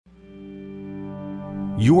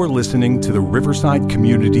You are listening to the Riverside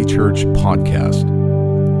Community Church podcast.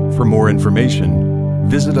 For more information,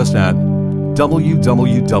 visit us at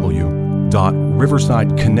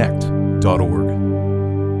www.riversideconnect.org.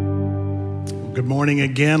 Good morning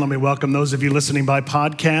again. Let me welcome those of you listening by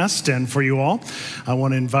podcast. And for you all, I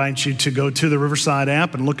want to invite you to go to the Riverside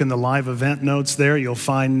app and look in the live event notes there. You'll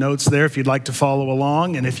find notes there if you'd like to follow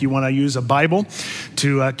along. And if you want to use a Bible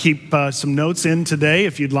to keep some notes in today,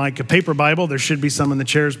 if you'd like a paper Bible, there should be some in the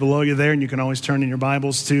chairs below you there. And you can always turn in your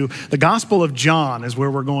Bibles to the Gospel of John is where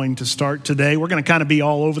we're going to start today. We're going to kind of be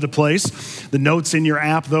all over the place. The notes in your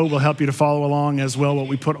app, though, will help you to follow along as well what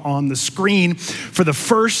we put on the screen for the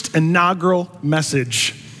first inaugural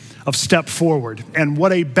message of Step Forward. And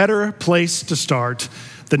what a better place to start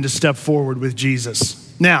than to step forward with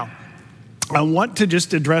Jesus. Now, I want to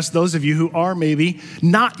just address those of you who are maybe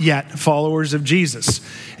not yet followers of Jesus.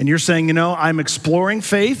 And you're saying, you know, I'm exploring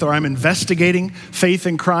faith or I'm investigating faith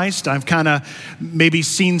in Christ. I've kind of maybe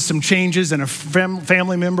seen some changes in a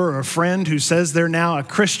family member or a friend who says they're now a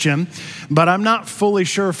Christian, but I'm not fully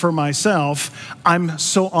sure for myself. I'm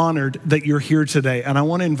so honored that you're here today. And I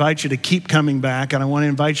want to invite you to keep coming back. And I want to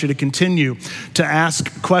invite you to continue to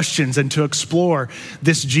ask questions and to explore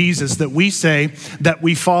this Jesus that we say that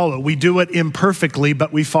we follow. We do it imperfectly,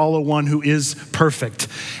 but we follow one who is perfect.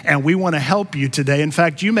 And we want to help you today. In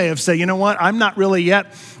fact, you may have said, you know what, I'm not really yet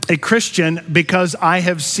a Christian because I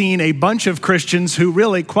have seen a bunch of Christians who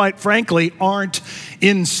really, quite frankly, aren't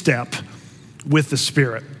in step with the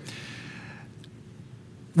Spirit.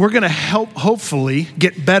 We're going to help, hopefully,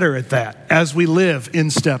 get better at that as we live in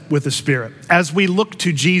step with the Spirit, as we look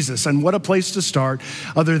to Jesus. And what a place to start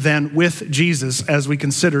other than with Jesus as we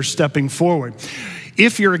consider stepping forward.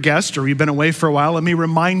 If you're a guest or you've been away for a while, let me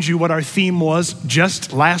remind you what our theme was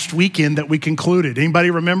just last weekend that we concluded. Anybody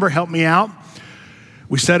remember? Help me out.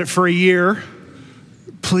 We said it for a year.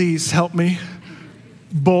 Please help me.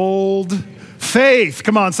 Bold faith.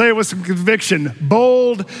 Come on, say it with some conviction.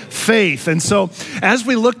 Bold faith. And so as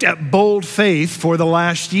we looked at bold faith for the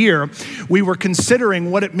last year, we were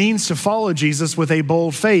considering what it means to follow Jesus with a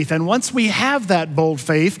bold faith. And once we have that bold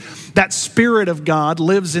faith, that Spirit of God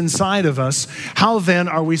lives inside of us, how then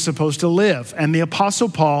are we supposed to live? And the Apostle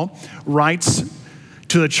Paul writes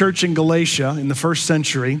to the church in Galatia in the first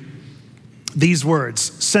century these words: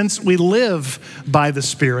 since we live by the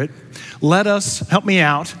Spirit, let us, help me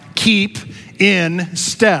out, keep in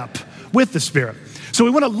step with the Spirit. So we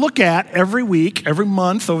want to look at every week, every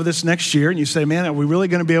month over this next year, and you say, man, are we really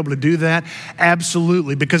going to be able to do that?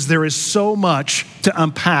 Absolutely, because there is so much to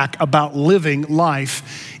unpack about living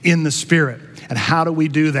life in the Spirit. And how do we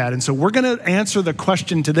do that? And so we're going to answer the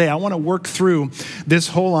question today. I want to work through this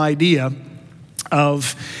whole idea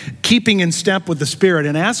of keeping in step with the Spirit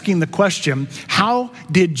and asking the question, how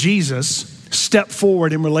did Jesus step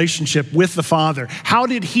forward in relationship with the Father? How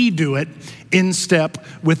did he do it in step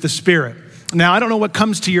with the Spirit? Now, I don't know what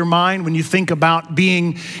comes to your mind when you think about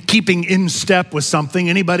keeping in step with something.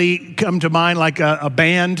 Anybody come to mind like a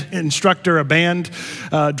band instructor, a band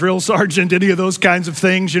drill sergeant, any of those kinds of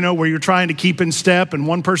things, you know, where you're trying to keep in step and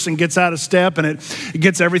one person gets out of step and it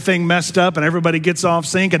gets everything messed up and everybody gets off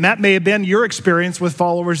sync. And that may have been your experience with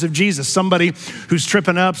followers of Jesus. Somebody who's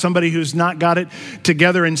tripping up, somebody who's not got it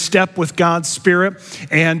together in step with God's Spirit.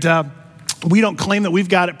 And we don't claim that we've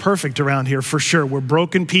got it perfect around here for sure. We're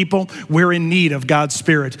broken people. We're in need of God's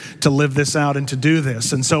Spirit to live this out and to do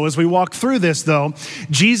this. And so as we walk through this, though,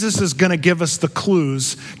 Jesus is going to give us the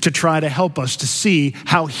clues to try to help us to see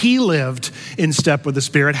how he lived in step with the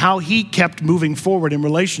Spirit, how he kept moving forward in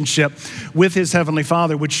relationship with his Heavenly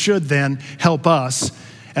Father, which should then help us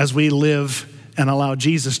as we live and allow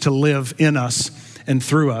Jesus to live in us and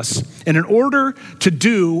through us. And in order to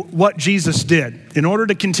do what Jesus did, in order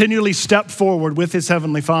to continually step forward with his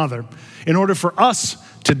Heavenly Father, in order for us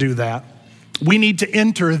to do that, we need to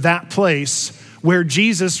enter that place where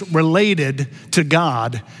Jesus related to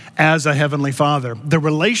God as a Heavenly Father. The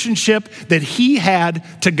relationship that he had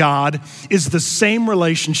to God is the same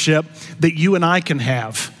relationship that you and I can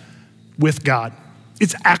have with God.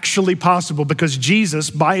 It's actually possible because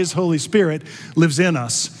Jesus, by his Holy Spirit, lives in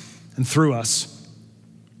us and through us.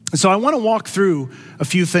 So I want to walk through a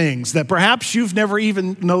few things that perhaps you've never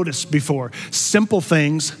even noticed before. Simple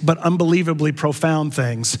things, but unbelievably profound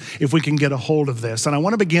things, if we can get a hold of this. And I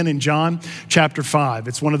want to begin in John chapter 5.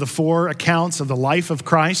 It's one of the 4 accounts of the life of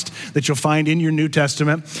Christ that you'll find in your New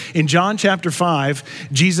Testament. In John chapter 5,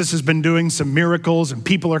 Jesus has been doing some miracles, and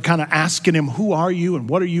people are kind of asking him, who are you and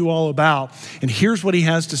what are you all about? And here's what he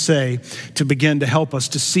has to say to begin to help us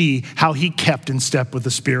to see how he kept in step with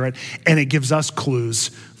the Spirit. And it gives us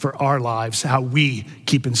clues for our lives, how we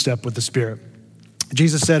keep in step with the Spirit.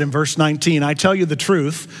 Jesus said in verse 19, I tell you the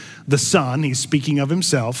truth, the Son, he's speaking of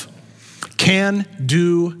himself, can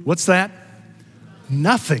do, what's that?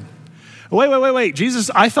 Nothing. Wait. Jesus,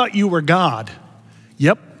 I thought you were God.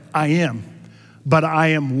 Yep, I am. But I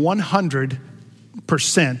am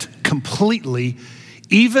 100% completely,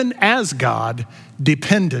 even as God,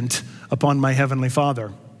 dependent upon my heavenly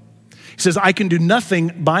Father. He says, I can do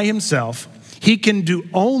nothing by himself. He can do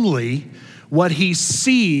only what he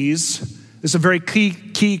sees. This is a very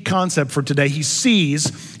key concept for today. He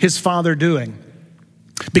sees his Father doing.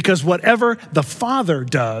 Because whatever the Father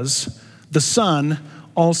does, the Son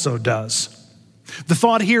also does. The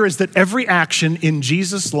thought here is that every action in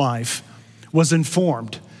Jesus' life was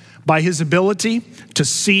informed by his ability to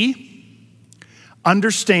see,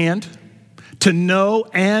 understand, to know,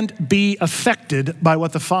 and be affected by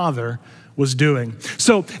what the Father was doing.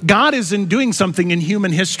 So God is doing something in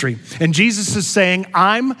human history, and Jesus is saying,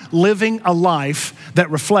 I'm living a life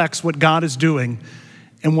that reflects what God is doing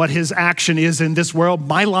and what his action is in this world.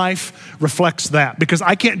 My life reflects that because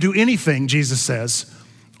I can't do anything, Jesus says,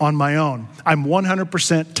 on my own. I'm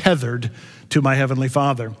 100% tethered to my heavenly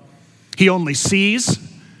Father. He only sees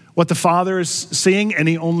what the Father is seeing, and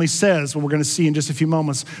he only says, well, we're going to see in just a few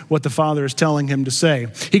moments what the Father is telling him to say.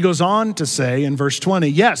 He goes on to say in verse 20,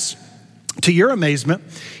 yes, to your amazement,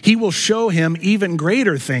 he will show him even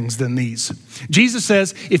greater things than these. Jesus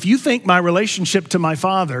says, if you think my relationship to my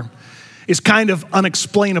Father is kind of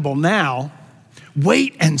unexplainable now,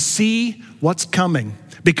 wait and see what's coming,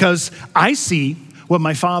 because I see what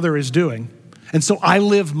my Father is doing. And so I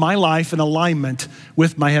live my life in alignment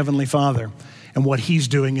with my heavenly Father and what he's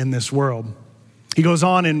doing in this world. He goes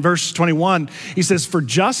on in verse 21, he says, for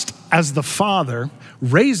just as the Father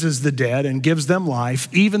raises the dead and gives them life,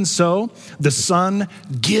 even so the Son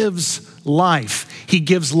gives life. He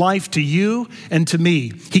gives life to you and to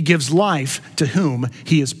me. He gives life to whom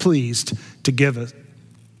he is pleased to give it.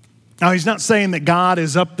 Now, he's not saying that God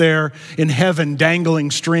is up there in heaven dangling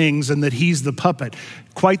strings and that he's the puppet.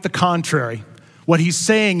 Quite the contrary. What he's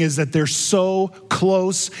saying is that they're so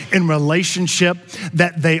close in relationship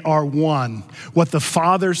that they are one. What the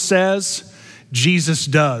Father says, Jesus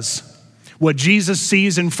does. What Jesus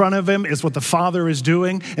sees in front of him is what the Father is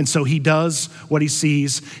doing, and so he does what he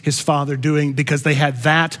sees his Father doing because they had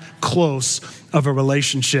that close of a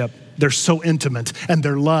relationship. They're so intimate, and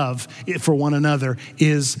their love for one another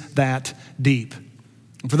is that deep.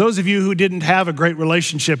 For those of you who didn't have a great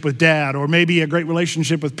relationship with dad or maybe a great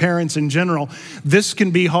relationship with parents in general, this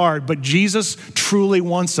can be hard, but Jesus truly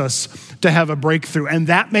wants us to have a breakthrough, and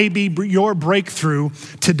that may be your breakthrough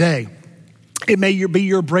today. It may be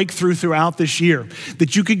your breakthrough throughout this year,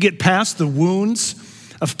 that you could get past the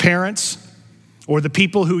wounds of parents or the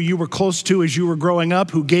people who you were close to as you were growing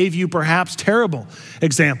up who gave you perhaps terrible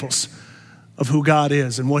examples of who God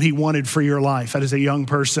is and what he wanted for your life as a young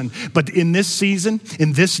person. But in this season,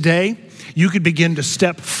 in this day, you could begin to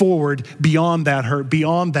step forward beyond that hurt,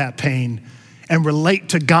 beyond that pain, and relate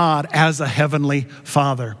to God as a heavenly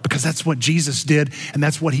Father, because that's what Jesus did, and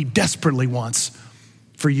that's what he desperately wants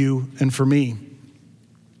for you and for me.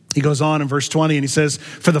 He goes on in verse 20 and he says,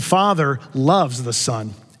 for the Father loves the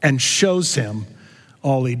Son and shows him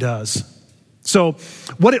all he does. So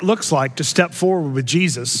what it looks like to step forward with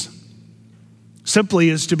Jesus simply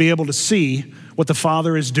is to be able to see what the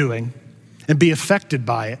Father is doing and be affected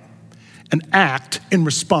by it and act in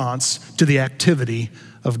response to the activity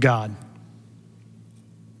of God.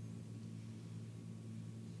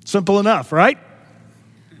 Simple enough, right?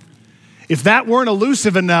 If that weren't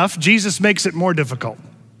elusive enough, Jesus makes it more difficult.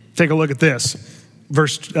 Take a look at this,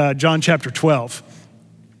 John chapter 12.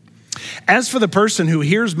 As for the person who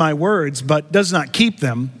hears my words but does not keep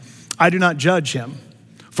them, I do not judge him.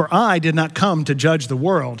 For I did not come to judge the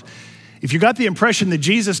world. If you got the impression that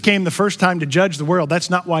Jesus came the first time to judge the world, that's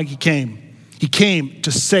not why he came. He came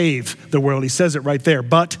to save the world. He says it right there,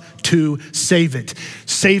 but to save it.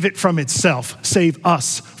 Save it from itself. Save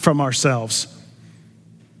us from ourselves.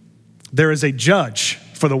 There is a judge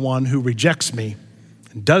for the one who rejects me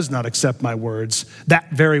and does not accept my words.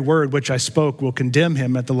 That very word which I spoke will condemn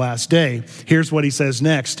him at the last day. Here's what he says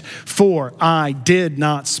next. For I did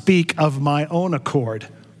not speak of my own accord,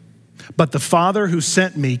 but the Father who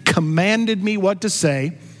sent me commanded me what to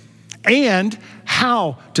say and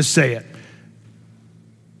how to say it.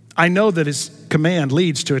 I know that his command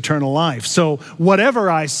leads to eternal life. So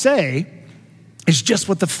whatever I say is just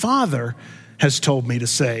what the Father has told me to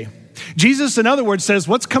say. Jesus, in other words, says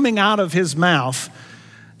what's coming out of his mouth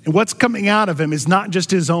and what's coming out of him is not just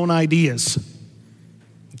his own ideas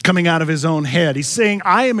coming out of his own head. He's saying,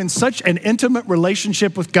 I am in such an intimate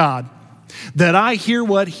relationship with God that I hear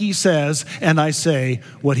what he says and I say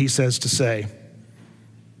what he says to say.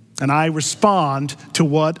 And I respond to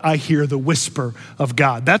what I hear the whisper of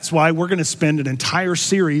God. That's why we're going to spend an entire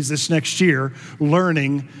series this next year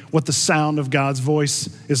learning what the sound of God's voice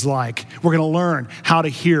is like. We're going to learn how to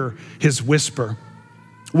hear his whisper.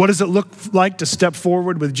 What does it look like to step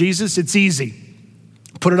forward with Jesus? It's easy.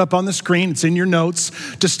 Put it up on the screen. It's in your notes.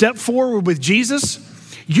 To step forward with Jesus,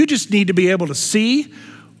 you just need to be able to see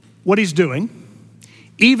what he's doing,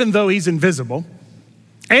 even though he's invisible.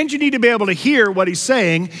 And you need to be able to hear what he's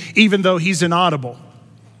saying, even though he's inaudible.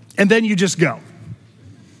 And then you just go.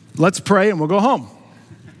 Let's pray and we'll go home.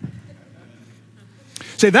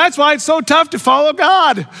 Say, that's why it's so tough to follow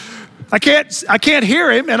God. I can't hear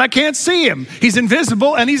him and I can't see him. He's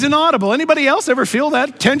invisible and he's inaudible. Anybody else ever feel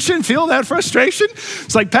that tension, feel that frustration?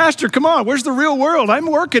 It's like, Pastor, come on, where's the real world? I'm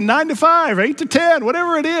working 9 to 5, 8 to 10,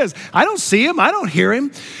 whatever it is. I don't see him, I don't hear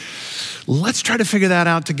him. Let's try to figure that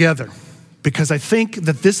out together. Because I think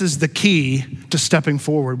that this is the key to stepping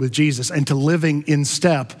forward with Jesus and to living in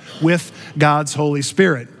step with God's Holy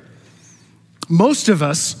Spirit. Most of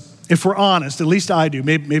us, if we're honest, at least I do,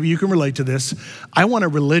 maybe you can relate to this, I want a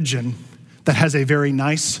religion that has a very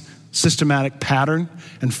nice systematic pattern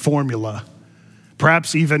and formula.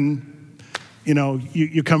 Perhaps even,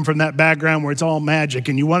 you come from that background where it's all magic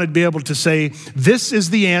and you want to be able to say, this is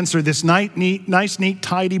the answer, this nice, neat,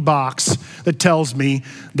 tidy box that tells me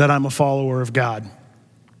that I'm a follower of God.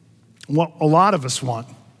 What a lot of us want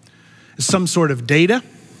is some sort of data,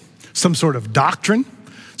 some sort of doctrine,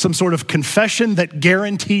 some sort of confession that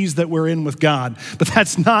guarantees that we're in with God. But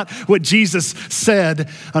that's not what Jesus said,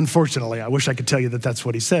 unfortunately. I wish I could tell you that that's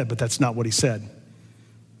what he said, but that's not what he said.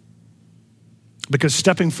 Because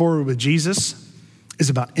stepping forward with Jesus is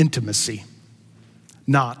about intimacy,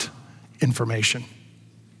 not information.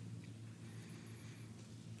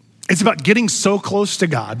 It's about getting so close to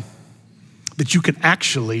God that you can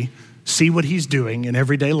actually see what he's doing in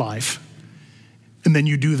everyday life, and then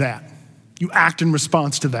you do that. You act in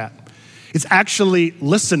response to that. It's actually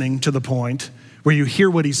listening to the point where you hear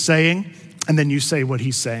what he's saying, and then you say what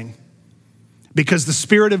he's saying. Because the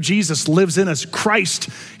Spirit of Jesus lives in us. Christ,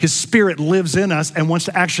 his Spirit lives in us and wants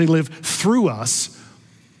to actually live through us.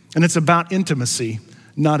 And it's about intimacy,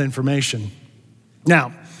 not information.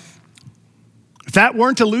 Now, if that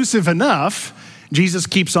weren't elusive enough, Jesus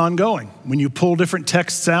keeps on going. When you pull different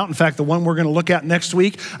texts out, in fact, the one we're going to look at next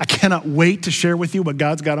week, I cannot wait to share with you what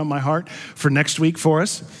God's got on my heart for next week for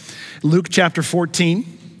us. Luke chapter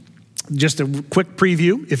 14. Just a quick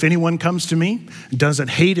preview. If anyone comes to me and doesn't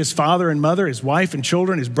hate his father and mother, his wife and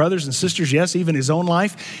children, his brothers and sisters, yes, even his own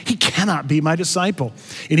life, he cannot be my disciple.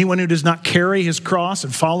 Anyone who does not carry his cross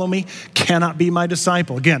and follow me cannot be my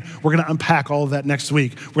disciple. Again, we're going to unpack all of that next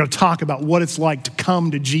week. We're going to talk about what it's like to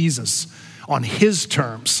come to Jesus on his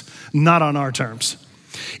terms, not on our terms.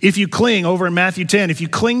 If you cling, over in Matthew 10, if you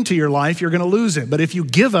cling to your life, you're going to lose it. But if you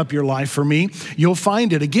give up your life for me, you'll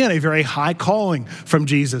find it. Again, a very high calling from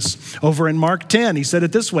Jesus. Over in Mark 10, he said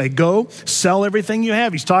it this way, go sell everything you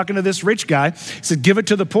have. He's talking to this rich guy. He said, give it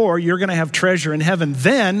to the poor. You're going to have treasure in heaven.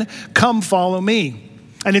 Then come follow me.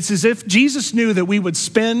 And it's as if Jesus knew that we would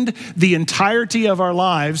spend the entirety of our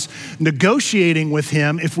lives negotiating with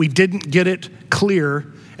him if we didn't get it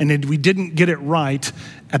clear and if we didn't get it right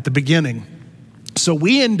at the beginning. So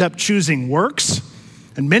we end up choosing works,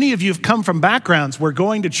 and many of you have come from backgrounds where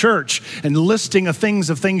going to church and listing of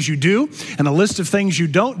things you do and a list of things you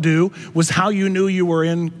don't do was how you knew you were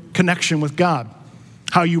in connection with God,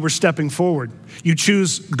 how you were stepping forward. You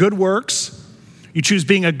choose good works, you choose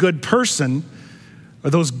being a good person, or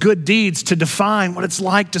those good deeds to define what it's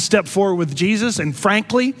like to step forward with Jesus, and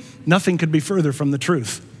frankly, nothing could be further from the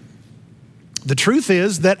truth. The truth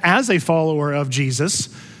is that as a follower of Jesus,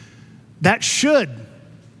 that should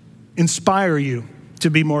inspire you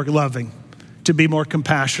to be more loving, to be more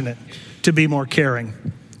compassionate, to be more caring.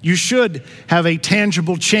 You should have a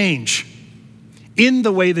tangible change in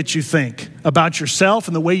the way that you think about yourself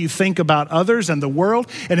and the way you think about others and the world,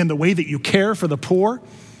 and in the way that you care for the poor,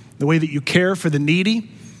 the way that you care for the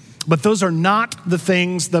needy. But those are not the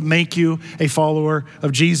things that make you a follower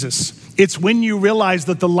of Jesus. It's when you realize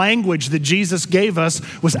that the language that Jesus gave us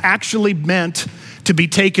was actually meant to be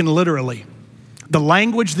taken literally. The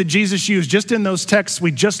language that Jesus used just in those texts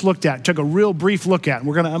we just looked at, took a real brief look at, and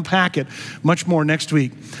we're going to unpack it much more next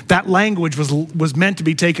week. That language was meant to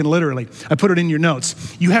be taken literally. I put it in your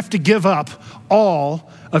notes. You have to give up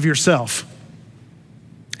all of yourself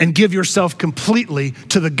and give yourself completely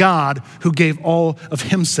to the God who gave all of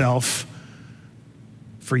himself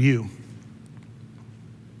for you.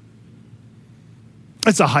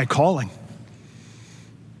 It's a high calling.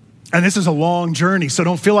 And this is a long journey, so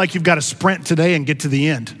don't feel like you've got to sprint today and get to the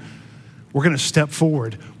end. We're going to step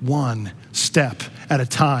forward one step at a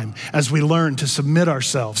time as we learn to submit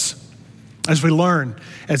ourselves, as we learn,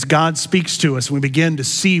 as God speaks to us, we begin to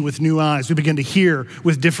see with new eyes, we begin to hear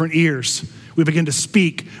with different ears, we begin to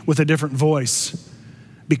speak with a different voice,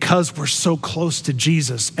 because we're so close to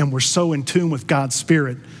Jesus and we're so in tune with God's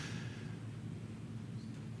Spirit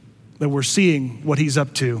that we're seeing what he's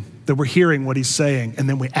up to, that we're hearing what he's saying, and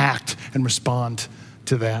then we act and respond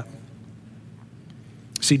to that.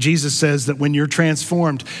 See, Jesus says that when you're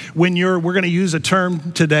transformed, we're going to use a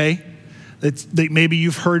term today that maybe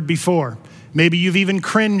you've heard before. Maybe you've even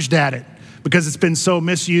cringed at it because it's been so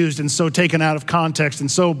misused and so taken out of context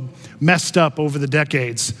and so messed up over the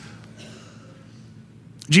decades.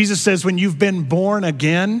 Jesus says when you've been born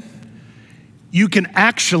again, you can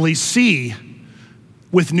actually see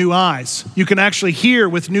with new eyes. You can actually hear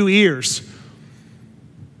with new ears.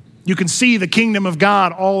 You can see the kingdom of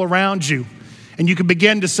God all around you. And you can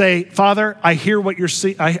begin to say, Father, I hear what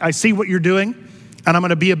I see what you're doing, and I'm going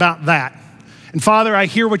to be about that. And Father, I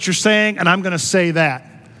hear what you're saying, and I'm going to say that.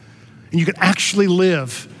 And you can actually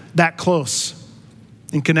live that close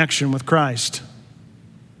in connection with Christ.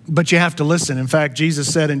 But you have to listen. In fact,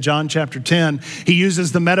 Jesus said in John chapter 10, he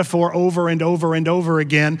uses the metaphor over and over and over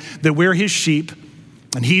again that we're his sheep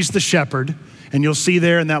and he's the shepherd. And you'll see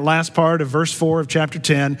there in that last part of verse 4 of chapter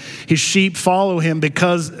 10, his sheep follow him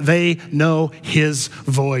because they know his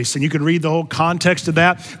voice. And you can read the whole context of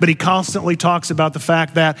that, but he constantly talks about the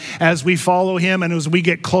fact that as we follow him and as we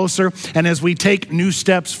get closer and as we take new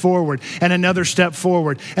steps forward and another step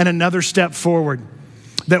forward and another step forward,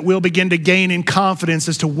 that we'll begin to gain in confidence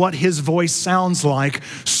as to what his voice sounds like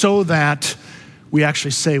so that we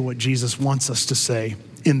actually say what Jesus wants us to say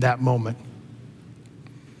in that moment.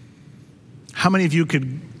 How many of you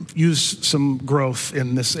could use some growth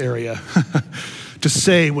in this area to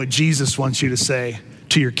say what Jesus wants you to say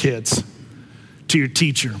to your kids, to your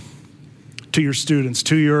teacher, to your students,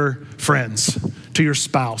 to your friends, to your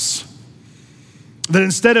spouse? That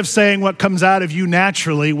instead of saying what comes out of you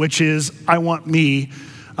naturally, which is, I want me,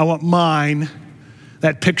 I want mine,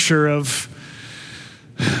 that picture of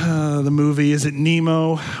the movie, is it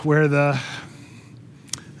Nemo, where the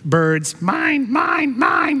birds, mine.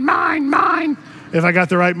 If I got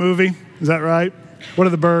the right movie, is that right? What are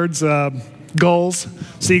the birds? Gulls,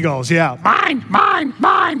 seagulls, yeah. Mine.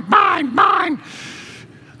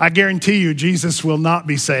 I guarantee you, Jesus will not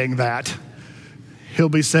be saying that. He'll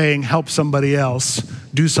be saying, help somebody else,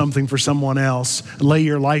 do something for someone else, lay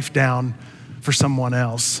your life down for someone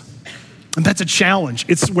else. And that's a challenge.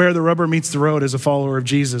 It's where the rubber meets the road as a follower of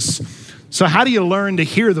Jesus. So how do you learn to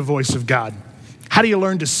hear the voice of God? How do you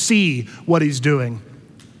learn to see what he's doing?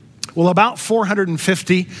 Well, about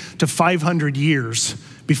 450 to 500 years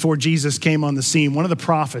before Jesus came on the scene, one of the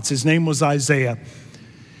prophets, his name was Isaiah,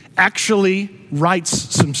 actually writes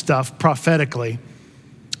some stuff prophetically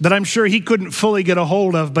that I'm sure he couldn't fully get a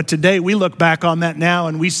hold of, but today we look back on that now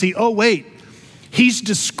and we see, oh wait, he's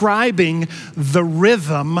describing the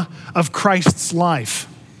rhythm of Christ's life.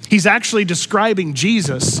 He's actually describing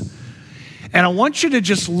Jesus. And I want you to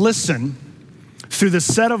just listen through the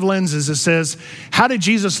set of lenses that says, how did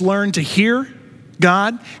Jesus learn to hear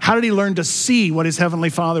God? How did he learn to see what his heavenly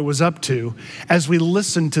Father was up to as we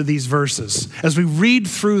listen to these verses? As we read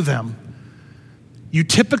through them, you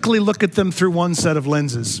typically look at them through one set of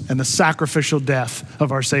lenses and the sacrificial death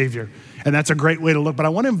of our Savior. And that's a great way to look. But I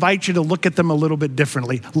want to invite you to look at them a little bit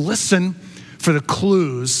differently. Listen for the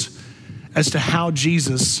clues as to how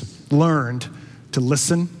Jesus learned to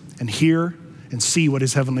listen and hear and see what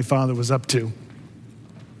his heavenly Father was up to.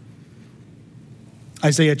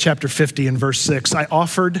 Isaiah chapter 50 and verse 6, I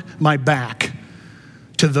offered my back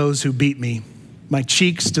to those who beat me, my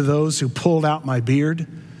cheeks to those who pulled out my beard.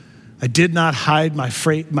 I did not hide my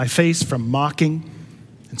face from mocking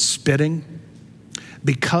and spitting.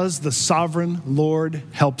 Because the sovereign Lord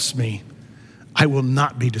helps me, I will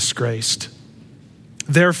not be disgraced.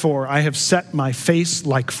 Therefore, I have set my face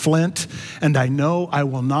like flint, and I know I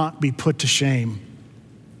will not be put to shame.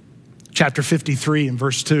 Chapter 53 and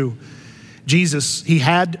verse 2, Jesus, he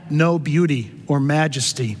had no beauty or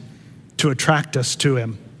majesty to attract us to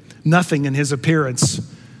him, nothing in his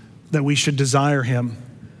appearance that we should desire him.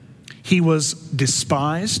 He was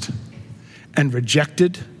despised and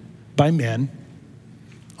rejected by men,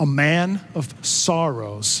 a man of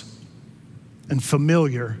sorrows and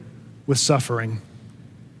familiar with suffering.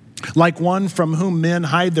 Like one from whom men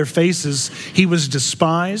hide their faces, he was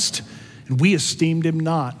despised, and we esteemed him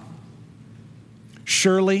not.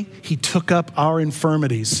 Surely he took up our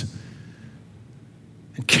infirmities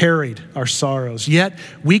and carried our sorrows. Yet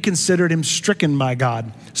we considered him stricken by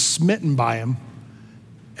God, smitten by him,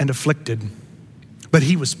 and afflicted. But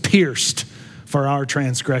he was pierced for our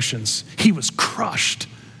transgressions. He was crushed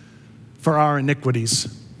for our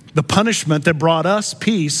iniquities. The punishment that brought us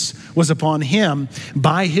peace was upon him.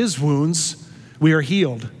 By his wounds we are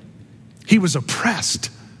healed. He was oppressed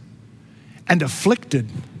and afflicted,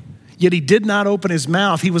 yet he did not open his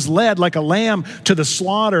mouth. He was led like a lamb to the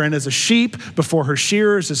slaughter, and as a sheep before her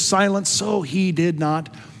shearers is silent, so he did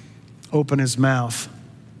not open his mouth.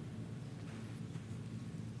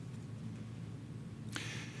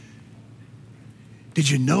 Did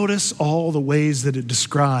you notice all the ways that it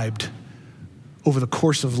described over the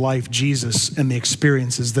course of life Jesus and the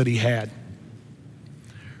experiences that he had?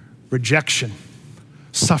 Rejection,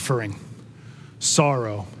 suffering,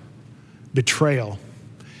 sorrow, betrayal,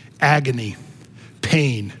 agony,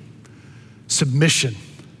 pain, submission,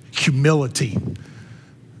 humility.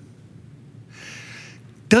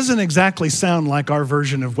 Doesn't exactly sound like our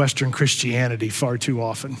version of Western Christianity far too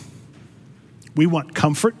often. We want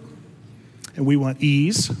comfort, and we want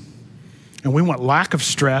ease, and we want lack of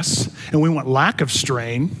stress, and we want lack of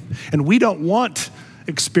strain, and we don't want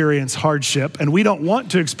experience hardship, and we don't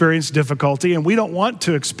want to experience difficulty, and we don't want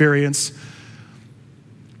to experience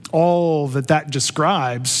all that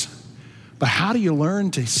describes. But how do you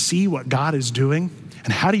learn to see what God is doing?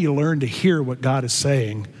 And how do you learn to hear what God is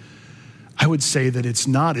saying? I would say that it's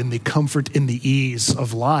not in the comfort, in the ease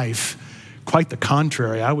of life. Quite the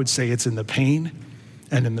contrary. I would say it's in the pain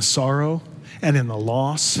and in the sorrow and in the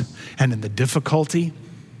loss and in the difficulty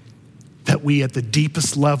that we at the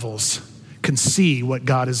deepest levels can see what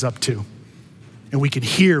God is up to. And we can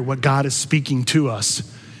hear what God is speaking to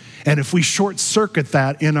us. And if we short circuit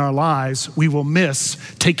that in our lives, we will miss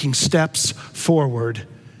taking steps forward,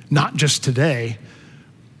 not just today,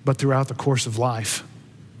 but throughout the course of life.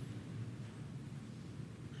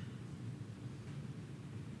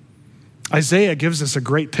 Isaiah gives us a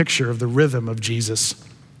great picture of the rhythm of Jesus.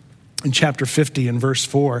 In chapter 50 and verse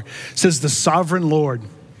 4, it says, "The sovereign Lord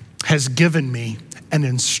has given me an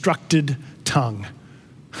instructed tongue."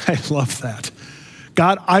 I love that.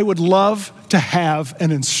 God, I would love to have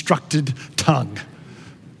an instructed tongue.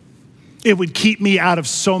 It would keep me out of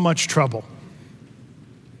so much trouble.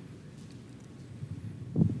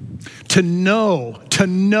 To know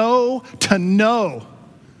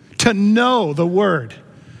the word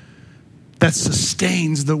that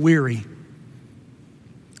sustains the weary.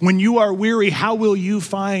 When you are weary, how will you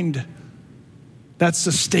find that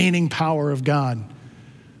sustaining power of God?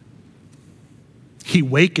 He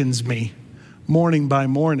wakens me morning by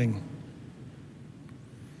morning.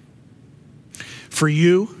 For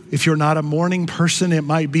you, if you're not a morning person, it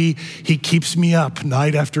might be he keeps me up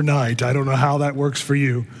night after night. I don't know how that works for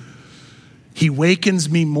you. He wakens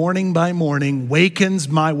me morning by morning, wakens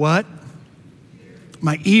my what?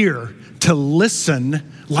 My ear to listen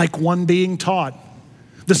like one being taught.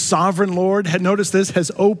 The sovereign Lord, notice this,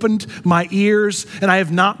 has opened my ears, and I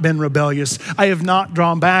have not been rebellious. I have not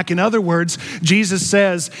drawn back. In other words, Jesus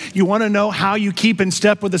says, you want to know how you keep in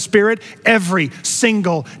step with the Spirit? Every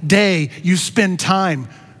single day you spend time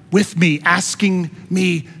with me, asking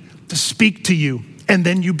me to speak to you. And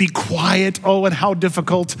then you be quiet. Oh, and how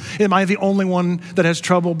difficult. Am I the only one that has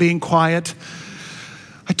trouble being quiet?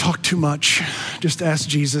 I talk too much. Just ask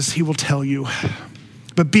Jesus, he will tell you.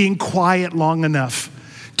 But being quiet long enough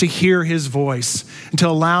to hear his voice and to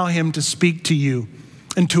allow him to speak to you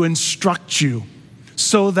and to instruct you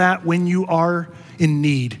so that when you are in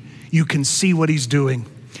need, you can see what he's doing.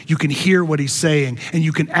 You can hear what he's saying, and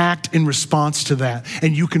you can act in response to that,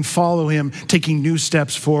 and you can follow him taking new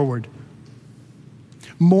steps forward.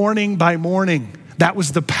 Morning by morning, that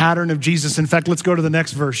was the pattern of Jesus. In fact, let's go to the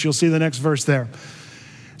next verse. You'll see the next verse there.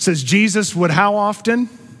 It says, Jesus would how often?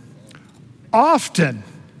 Often.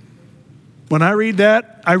 When I read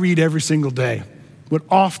that, I read every single day. Would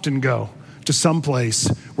often go to some place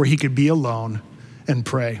where he could be alone and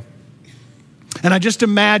pray. And I just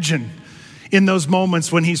imagine in those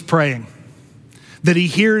moments when he's praying that he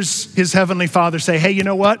hears his heavenly Father say, hey, you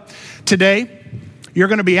know what? Today, you're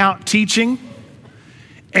going to be out teaching,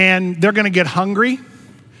 and they're going to get hungry,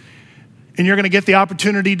 and you're going to get the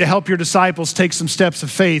opportunity to help your disciples take some steps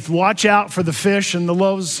of faith. Watch out for the fish and the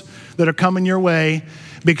loaves that are coming your way,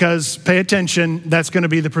 because pay attention, that's going to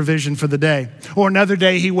be the provision for the day. Or another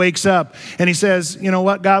day he wakes up and he says, you know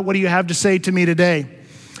what, God, what do you have to say to me today?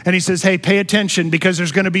 And he says, hey, pay attention, because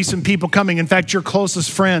there's going to be some people coming. In fact, your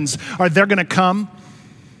closest friends they're going to come,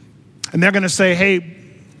 and they're going to say, hey,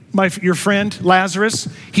 your friend Lazarus,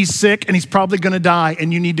 he's sick and he's probably going to die,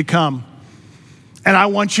 and you need to come. And I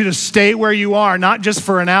want you to stay where you are, not just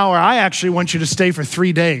for an hour. I actually want you to stay for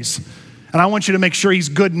 3 days. And I want you to make sure he's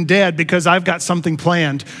good and dead, because I've got something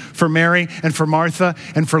planned for Mary and for Martha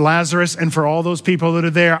and for Lazarus and for all those people that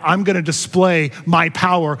are there. I'm going to display my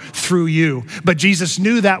power through you. But Jesus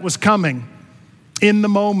knew that was coming in the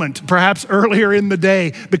moment, perhaps earlier in the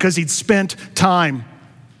day, because he'd spent time.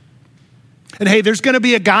 And hey, there's going to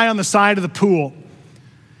be a guy on the side of the pool.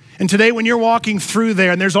 And today when you're walking through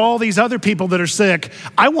there and there's all these other people that are sick,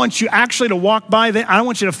 I want you actually to walk by them. I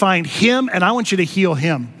want you to find him and I want you to heal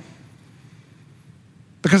him.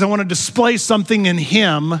 Because I want to display something in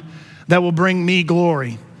him that will bring me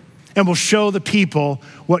glory and will show the people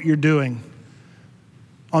what you're doing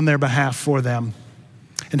on their behalf for them.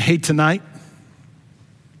 And hey, tonight,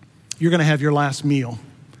 you're going to have your last meal.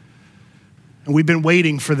 And we've been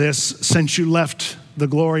waiting for this since you left the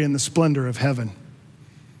glory and the splendor of heaven.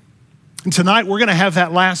 And tonight, we're going to have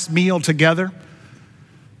that last meal together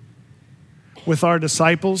with our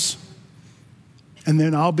disciples. And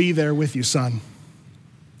then I'll be there with you, son,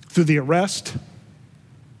 through the arrest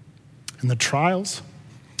and the trials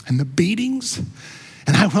and the beatings.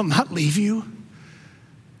 And I will not leave you.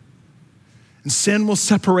 And sin will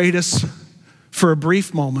separate us for a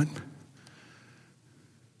brief moment.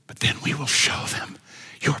 But then we will show them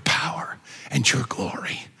your power and your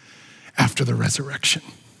glory after the resurrection.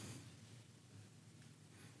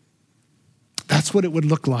 That's what it would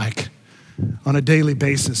look like on a daily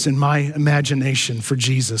basis in my imagination for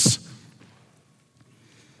Jesus.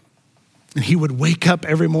 And he would wake up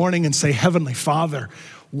every morning and say, Heavenly Father,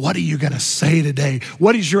 what are you going to say today?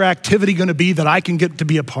 What is your activity going to be that I can get to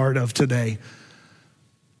be a part of today?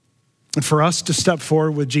 And for us to step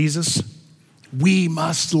forward with Jesus, we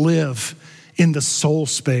must live in the soul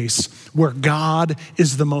space where God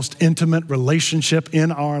is the most intimate relationship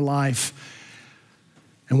in our life.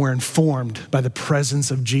 And we're informed by the presence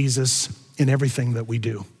of Jesus in everything that we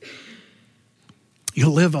do. You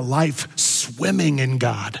live a life swimming in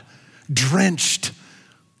God, drenched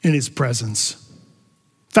in his presence.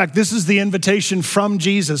 In fact, this is the invitation from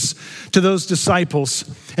Jesus to those disciples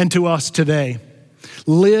and to us today.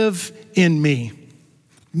 Live in me.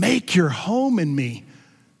 Make your home in me,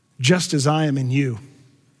 just as I am in you.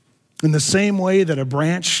 In the same way that a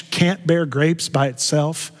branch can't bear grapes by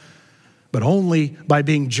itself, but only by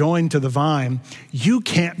being joined to the vine, you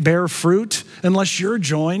can't bear fruit unless you're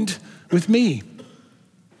joined with me.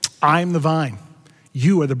 I'm the vine.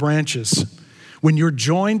 You are the branches. When you're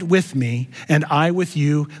joined with me and I with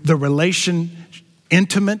you, the relation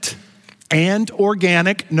intimate and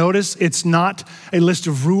organic. Notice it's not a list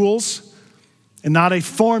of rules and not a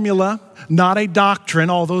formula, not a doctrine,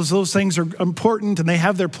 although those things are important and they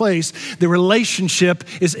have their place. The relationship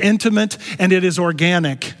is intimate and it is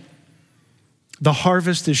organic. The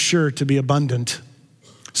harvest is sure to be abundant.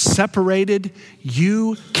 Separated,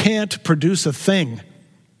 you can't produce a thing.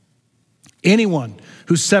 Anyone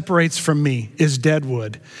who separates from me is dead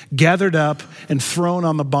wood, gathered up and thrown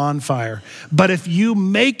on the bonfire. But if you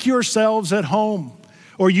make yourselves at home,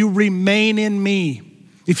 or you remain in me,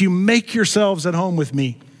 if you make yourselves at home with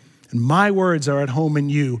me, and my words are at home in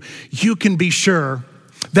you, you can be sure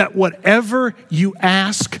that whatever you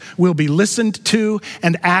ask will be listened to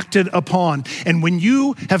and acted upon. And when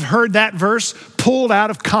you have heard that verse pulled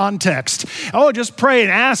out of context, oh, just pray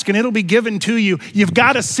and ask and it'll be given to you. You've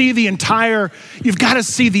got to see the entire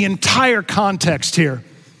context here.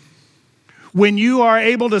 When you are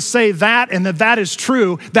able to say that and that is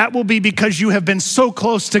true, that will be because you have been so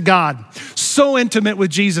close to God, so intimate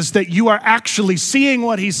with Jesus that you are actually seeing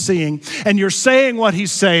what he's seeing and you're saying what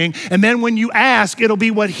he's saying. And then when you ask, it'll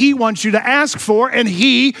be what he wants you to ask for and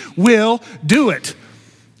he will do it.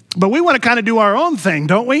 But we want to kind of do our own thing,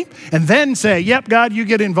 don't we? And then say, yep, God, you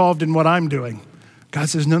get involved in what I'm doing. God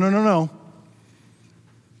says, no.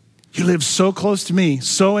 You live so close to me,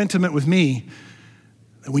 so intimate with me,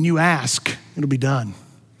 that when you ask, it'll be done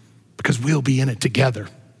because we'll be in it together.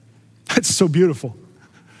 That's so beautiful.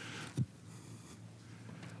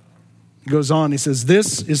 He goes on, he says,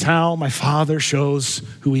 this is how my Father shows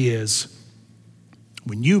who he is.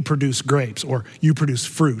 When you produce grapes or you produce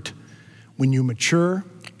fruit, when you mature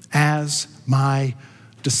as my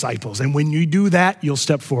disciples. And when you do that, you'll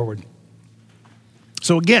step forward.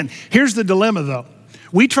 So again, here's the dilemma though.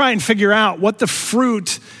 We try and figure out what the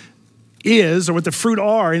fruit is or what the fruit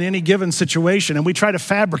are in any given situation, and we try to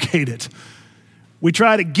fabricate it. We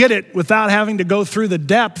try to get it without having to go through the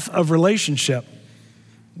depth of relationship.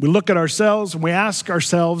 We look at ourselves and we ask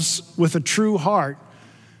ourselves with a true heart,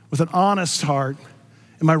 with an honest heart,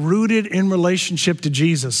 am I rooted in relationship to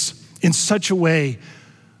Jesus in such a way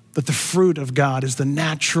that the fruit of God is the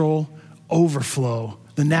natural, overflow,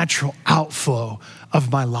 the natural outflow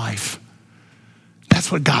of my life.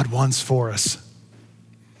 That's what God wants for us.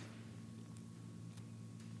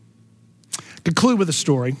 Conclude with a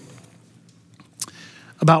story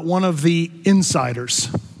about one of the insiders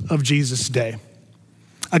of Jesus' day.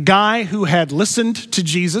 A guy who had listened to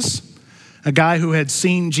Jesus, a guy who had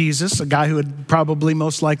seen Jesus, a guy who had probably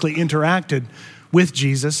most likely interacted with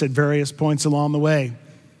Jesus at various points along the way.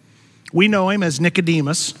 We know him as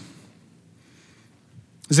Nicodemus.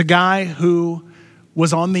 He's a guy who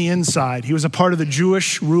was on the inside. He was a part of the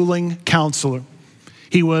Jewish ruling council.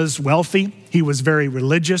 He was wealthy. He was very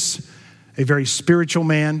religious, a very spiritual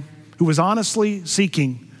man who was honestly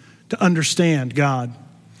seeking to understand God.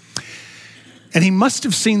 And he must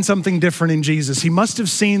have seen something different in Jesus. He must have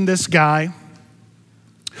seen this guy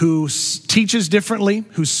who teaches differently,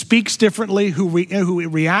 who speaks differently, who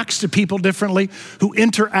reacts to people differently, who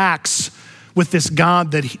interacts with this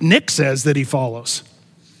God that Nick says that he follows.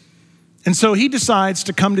 And so he decides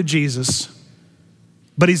to come to Jesus,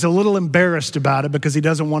 but he's a little embarrassed about it because he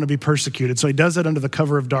doesn't want to be persecuted. So he does it under the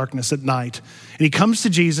cover of darkness at night. And he comes to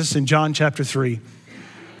Jesus in John chapter 3. And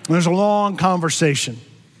there's a long conversation.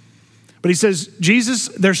 But he says, Jesus,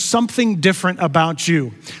 there's something different about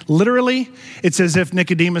you. Literally, it's as if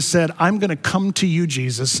Nicodemus said, I'm going to come to you,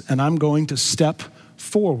 Jesus, and I'm going to step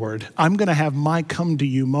forward. I'm going to have my come to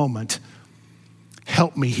you moment.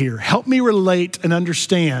 Help me here. Help me relate and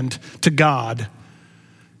understand to God.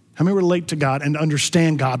 Help me relate to God and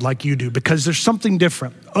understand God like you do, because there's something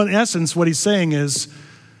different. In essence, what he's saying is,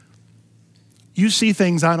 you see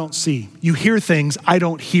things I don't see. You hear things I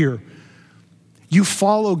don't hear. You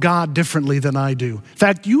follow God differently than I do. In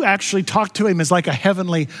fact, you actually talk to him as like a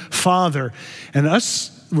heavenly father. And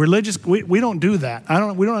us religious, we don't do that.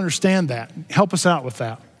 We don't understand that. Help us out with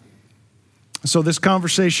that. So this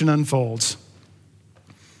conversation unfolds.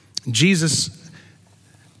 Jesus,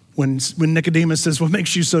 when Nicodemus says, what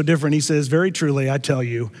makes you so different? He says, very truly, I tell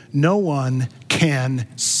you, no one can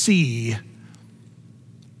see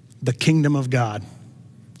the kingdom of God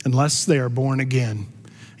unless they are born again.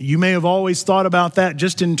 You may have always thought about that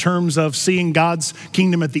just in terms of seeing God's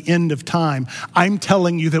kingdom at the end of time. I'm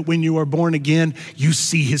telling you that when you are born again, you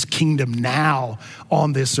see his kingdom now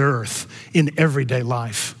on this earth in everyday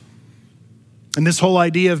life. And this whole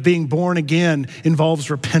idea of being born again involves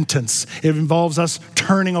repentance. It involves us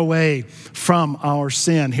turning away from our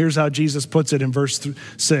sin. Here's how Jesus puts it in verse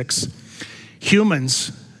 6.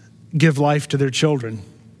 Humans give life to their children,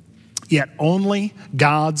 yet only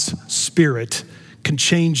God's Spirit can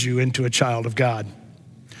change you into a child of God.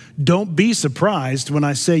 Don't be surprised when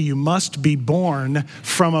I say you must be born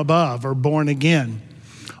from above or born again.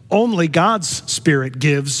 Only God's Spirit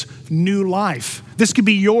gives new life. This could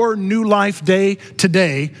be your new life day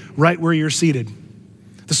today, right where you're seated.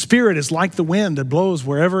 The Spirit is like the wind that blows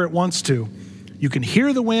wherever it wants to. You can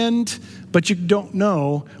hear the wind, but you don't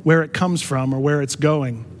know where it comes from or where it's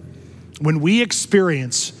going. When we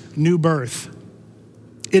experience new birth,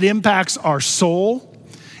 it impacts our soul,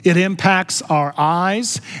 it impacts our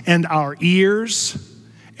eyes and our ears,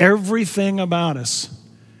 everything about us,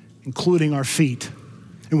 including our feet.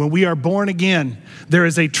 And when we are born again, there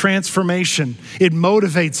is a transformation. It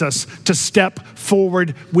motivates us to step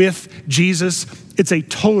forward with Jesus. It's a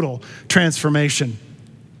total transformation.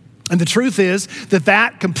 And the truth is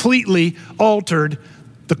that completely altered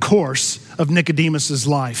the course of Nicodemus's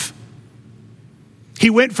life. He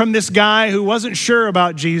went from this guy who wasn't sure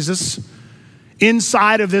about Jesus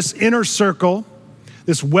inside of this inner circle,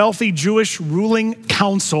 this wealthy Jewish ruling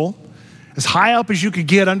council, as high up as you could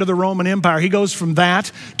get under the Roman Empire. He goes from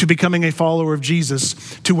that to becoming a follower of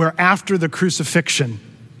Jesus, to where after the crucifixion,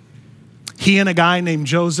 he and a guy named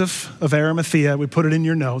Joseph of Arimathea, we put it in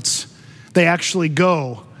your notes, they actually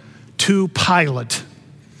go to Pilate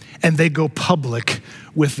and they go public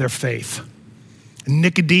with their faith.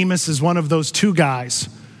 Nicodemus is one of those two guys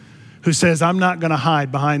who says, I'm not going to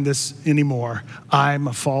hide behind this anymore. I'm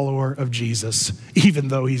a follower of Jesus, even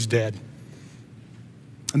though he's dead.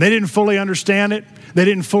 And they didn't fully understand it. They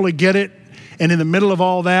didn't fully get it. And in the middle of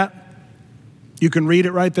all that, you can read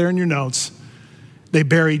it right there in your notes. They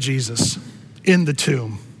bury Jesus in the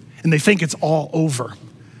tomb. And they think it's all over.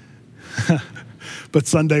 But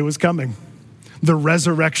Sunday was coming. The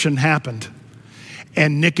resurrection happened.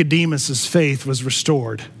 And Nicodemus's faith was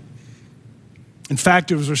restored. In fact,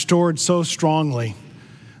 it was restored so strongly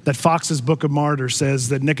that Fox's Book of Martyrs says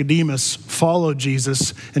that Nicodemus followed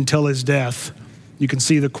Jesus until his death. You can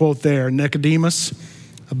see the quote there. Nicodemus,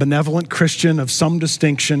 a benevolent Christian of some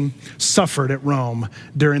distinction, suffered at Rome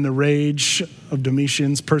during the rage of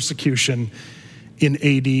Domitian's persecution in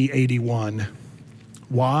AD 81.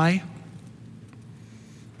 Why?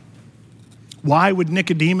 Why would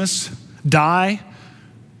Nicodemus die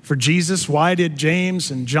for Jesus? Why did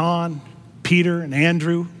James and John, Peter and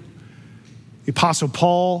Andrew, the Apostle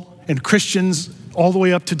Paul, and Christians all the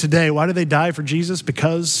way up to today, why do they die for Jesus?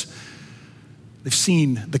 Because they've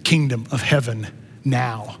seen the kingdom of heaven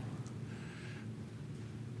now.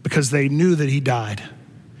 Because they knew that he died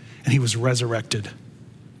and he was resurrected.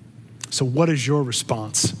 So what is your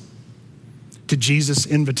response to Jesus'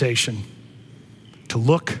 invitation to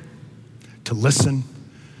look, to listen,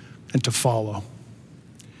 and to follow?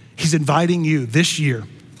 He's inviting you this year,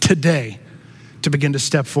 today, to begin to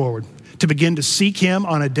step forward, to begin to seek him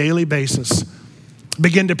on a daily basis.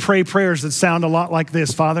 Begin to pray prayers that sound a lot like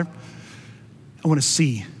this. Father, I want to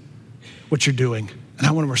see what you're doing, and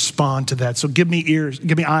I want to respond to that. So give me ears,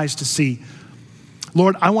 give me eyes to see.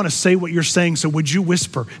 Lord, I want to say what you're saying, so would you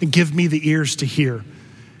whisper and give me the ears to hear?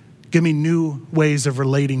 Give me new ways of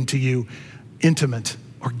relating to you, intimate,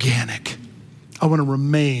 organic. I want to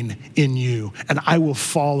remain in you, and I will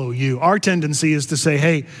follow you. Our tendency is to say,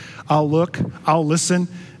 hey, I'll look, I'll listen,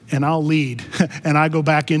 and I'll lead, and I go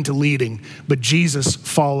back into leading. But Jesus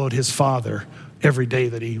followed his Father every day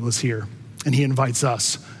that he was here, and he invites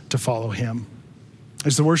us to follow him.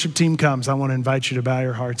 As the worship team comes, I want to invite you to bow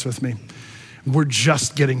your hearts with me. We're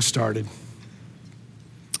just getting started.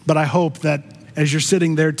 But I hope that as you're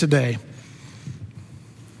sitting there today,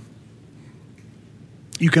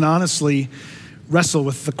 you can honestly wrestle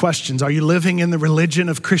with the questions. Are you living in the religion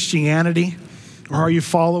of Christianity, or are you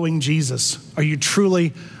following Jesus? Are you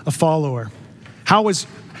truly a follower? How is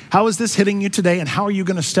this hitting you today, and how are you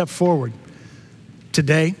going to step forward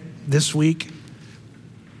today, this week?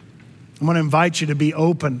 I want to invite you to be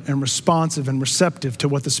open and responsive and receptive to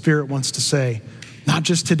what the Spirit wants to say, not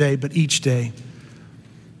just today, but each day.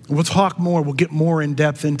 We'll talk more, we'll get more in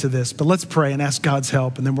depth into this, but let's pray and ask God's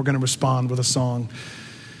help, and then we're going to respond with a song.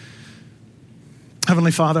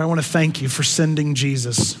 Heavenly Father, I want to thank you for sending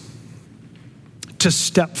Jesus to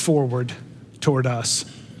step forward toward us.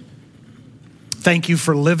 Thank you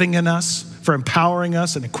for living in us, for empowering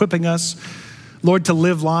us and equipping us, Lord, to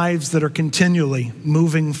live lives that are continually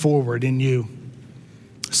moving forward in you.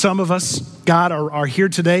 Some of us, God, are here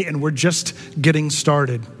today and we're just getting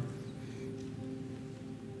started.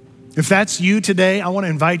 If that's you today, I want to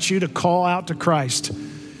invite you to call out to Christ.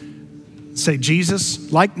 Say,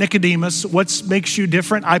 Jesus, like Nicodemus, what makes you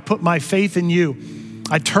different? I put my faith in you.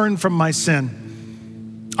 I turn from my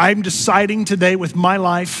sin. I'm deciding today with my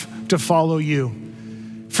life to follow you.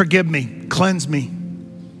 Forgive me, cleanse me,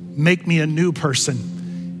 make me a new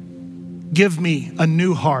person. Give me a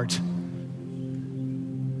new heart.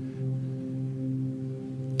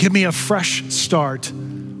 Give me a fresh start.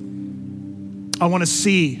 I want to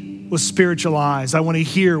see with spiritual eyes. I want to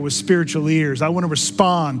hear with spiritual ears. I want to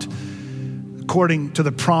respond according to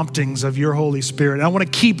the promptings of your Holy Spirit. I want to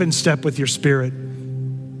keep in step with your Spirit.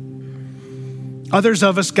 Others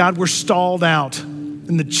of us, God, we're stalled out.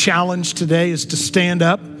 And the challenge today is to stand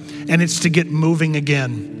up, and it's to get moving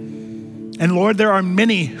again. And Lord, there are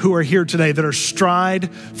many who are here today that are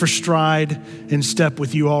stride for stride in step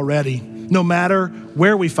with you already, no matter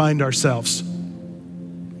where we find ourselves.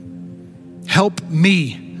 Help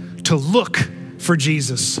me to look for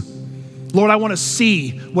Jesus. Lord, I want to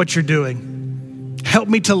see what you're doing. Help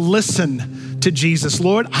me to listen to Jesus.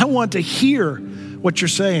 Lord, I want to hear what you're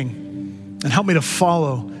saying, and help me to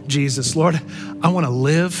follow Jesus. Lord, I want to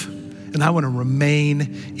live and I want to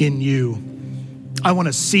remain in you. I want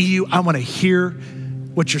to see you. I want to hear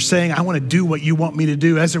what you're saying. I want to do what you want me to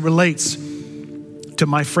do as it relates to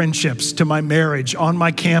my friendships, to my marriage, on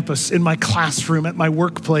my campus, in my classroom, at my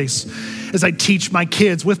workplace, as I teach my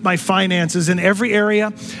kids, with my finances, in every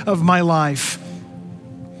area of my life.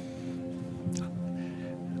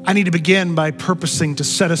 I need to begin by purposing to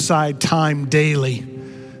set aside time daily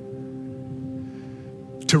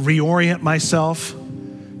to reorient myself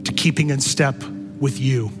to keeping in step with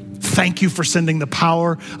you. Thank you for sending the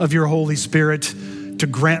power of your Holy Spirit to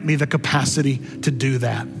grant me the capacity to do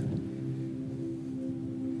that.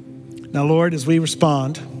 Now, Lord, as we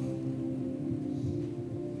respond,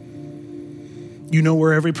 you know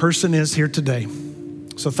where every person is here today.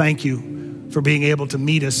 So thank you for being able to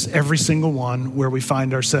meet us, every single one, where we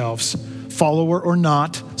find ourselves, follower or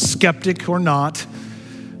not, skeptic or not,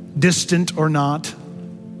 distant or not,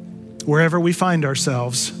 wherever we find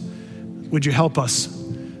ourselves. Would you help us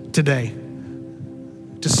today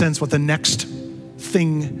to sense what the next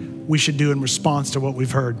thing we should do in response to what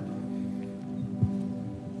we've heard?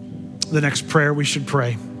 The next prayer we should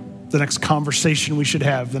pray, the next conversation we should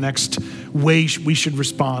have, the next way we should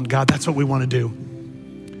respond. God, that's what we want to do.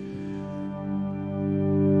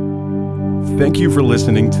 Thank you for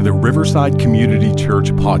listening to the Riverside Community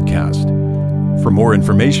Church podcast. For more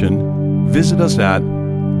information, visit us at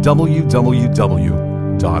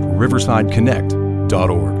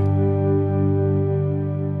www.riversideconnect.org.